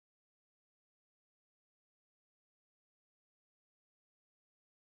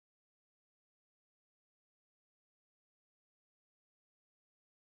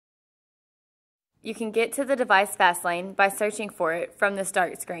You can get to the device fast lane by searching for it from the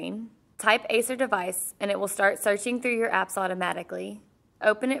start screen. Type Acer Device and it will start searching through your apps automatically.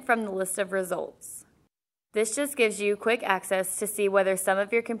 Open it from the list of results. This just gives you quick access to see whether some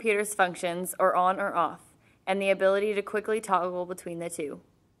of your computer's functions are on or off, and the ability to quickly toggle between the two.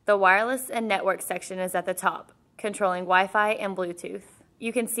 The wireless and network section is at the top, controlling Wi-Fi and Bluetooth.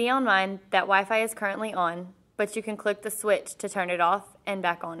 You can see on mine that Wi-Fi is currently on, but you can click the switch to turn it off and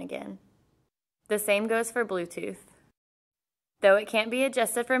back on again. The same goes for Bluetooth. Though it can't be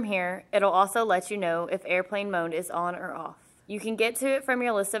adjusted from here, it'll also let you know if airplane mode is on or off. You can get to it from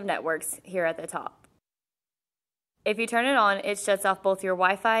your list of networks here at the top. If you turn it on, it shuts off both your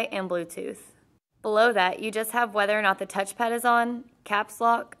Wi-Fi and Bluetooth. Below that, you just have whether or not the touchpad is on, caps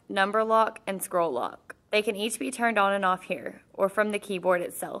lock, number lock, and scroll lock. They can each be turned on and off here, or from the keyboard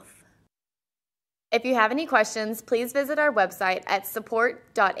itself. If you have any questions, please visit our website at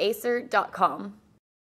support.acer.com.